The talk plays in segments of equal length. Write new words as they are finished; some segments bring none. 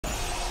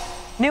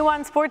New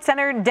on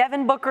SportsCenter,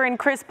 Devin Booker and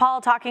Chris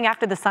Paul talking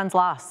after the Suns'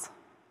 loss.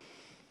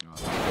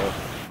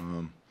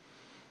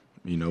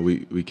 You know,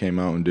 we came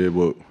out and did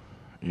what,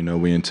 you know,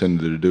 we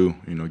intended to do,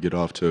 you know, get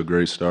off to a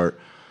great start.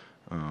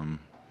 And,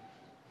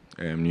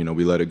 you know,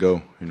 we let it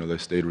go. You know, they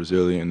stayed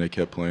resilient and they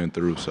kept playing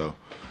through. So,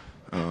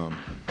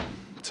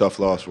 tough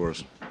loss for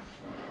us.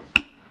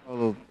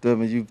 Well,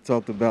 Devin, you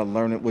talked about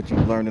learning what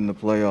you've learned in the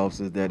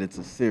playoffs is that it's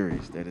a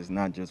series, that it's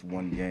not just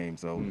one game.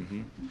 So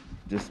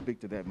just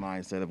speak to that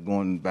mindset of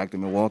going back to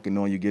Milwaukee,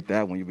 knowing you get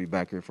that one, you'll be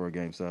back here for a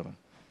Game 7.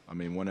 I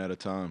mean, one at a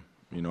time.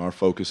 You know, our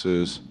focus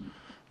is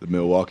the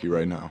Milwaukee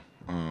right now.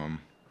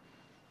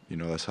 You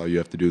know, that's how you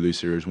have to do these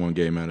series, one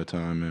game at a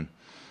time.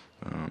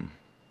 And,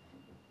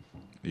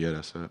 yeah,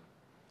 that's it.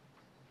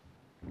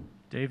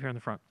 Dave, here in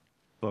the front.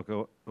 Look,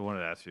 I wanted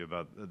to ask you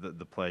about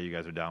the play. You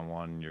guys are down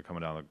one. You're coming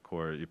down the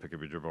court. You pick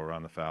up your dribble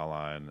around the foul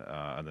line,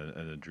 and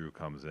then Drew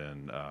comes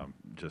in.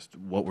 Just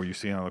what were you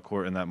seeing on the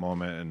court in that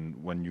moment?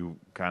 And when you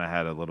kind of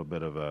had a little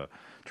bit of a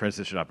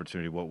transition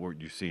opportunity, what were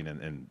you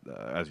seeing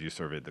as you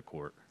surveyed the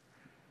court?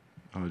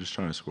 I was just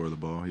trying to score the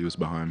ball. He was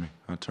behind me.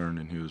 I turned,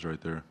 and he was right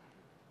there.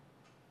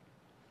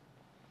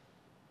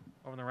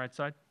 Over on the right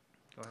side.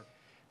 Go ahead.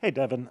 Hey,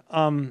 Devin.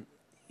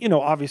 You know,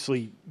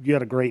 obviously you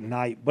had a great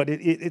night, but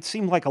it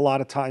seemed like a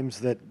lot of times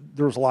that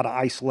there was a lot of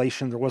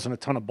isolation. There wasn't a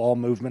ton of ball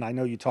movement. I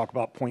know you talk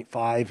about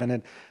 0.5,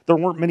 and there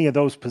weren't many of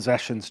those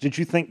possessions. Did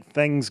you think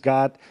things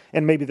got,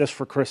 and maybe this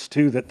for Chris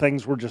too, that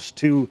things were just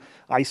too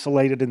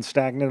isolated and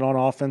stagnant on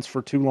offense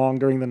for too long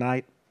during the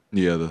night?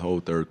 Yeah, the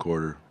whole third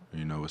quarter,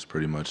 you know, was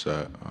pretty much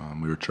that.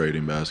 We were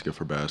trading basket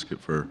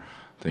for,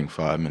 I think,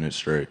 5 minutes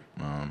straight.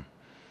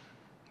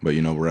 But,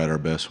 you know, we're at our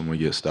best when we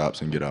get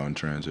stops and get out in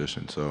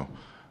transition. So,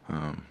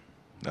 I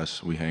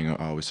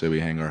always say we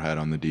hang our hat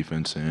on the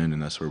defense end,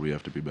 and that's where we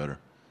have to be better.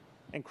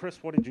 And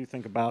Chris, what did you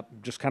think about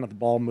just kind of the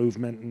ball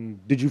movement?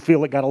 And did you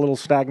feel it got a little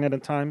stagnant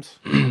at times?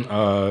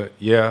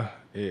 Yeah,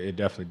 it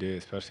definitely did,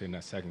 especially in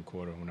that second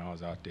quarter when I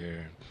was out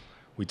there.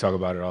 We talk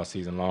about it all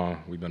season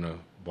long. We've been a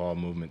ball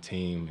movement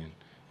team, and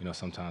you know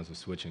sometimes the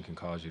switching can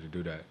cause you to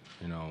do that.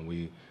 You know,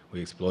 we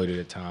exploit it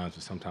at times,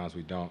 but sometimes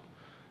we don't.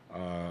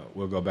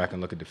 We'll go back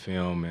and look at the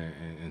film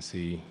and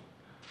see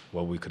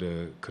what we could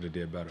have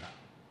did better.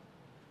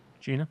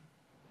 Gina?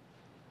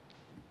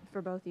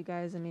 For both you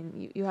guys, I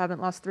mean, you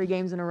haven't lost 3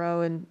 games in a row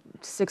in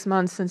 6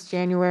 months since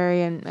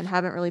January and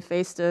haven't really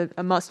faced a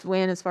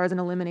must-win as far as an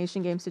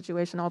elimination game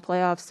situation all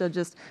playoffs. So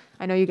just,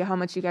 I know how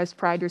much you guys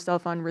pride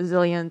yourself on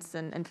resilience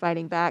and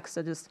fighting back.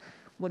 So just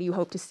what do you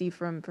hope to see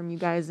from you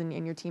guys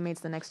and your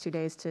teammates the next 2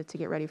 days to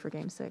get ready for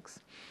Game 6?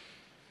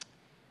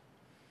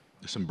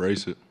 Just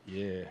embrace it.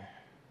 Yeah.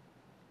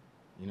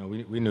 You know,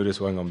 we knew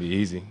this wasn't going to be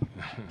easy.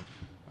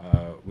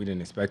 We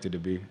didn't expect it to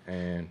be.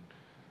 And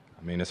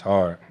I mean, it's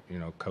hard. You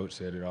know, Coach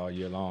said it all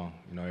year long.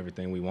 You know,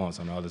 everything we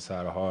want's on the other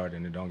side of hard,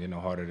 and it don't get no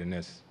harder than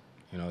this.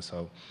 You know,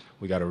 so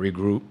we got to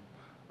regroup,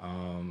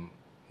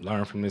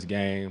 learn from this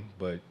game,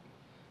 but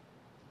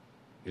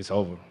it's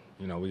over.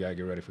 You know, we got to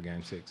get ready for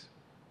Game 6.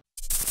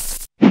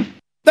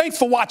 Thanks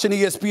for watching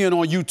ESPN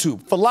on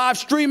YouTube. For live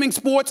streaming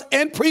sports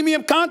and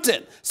premium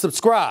content,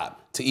 subscribe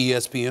to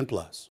ESPN+.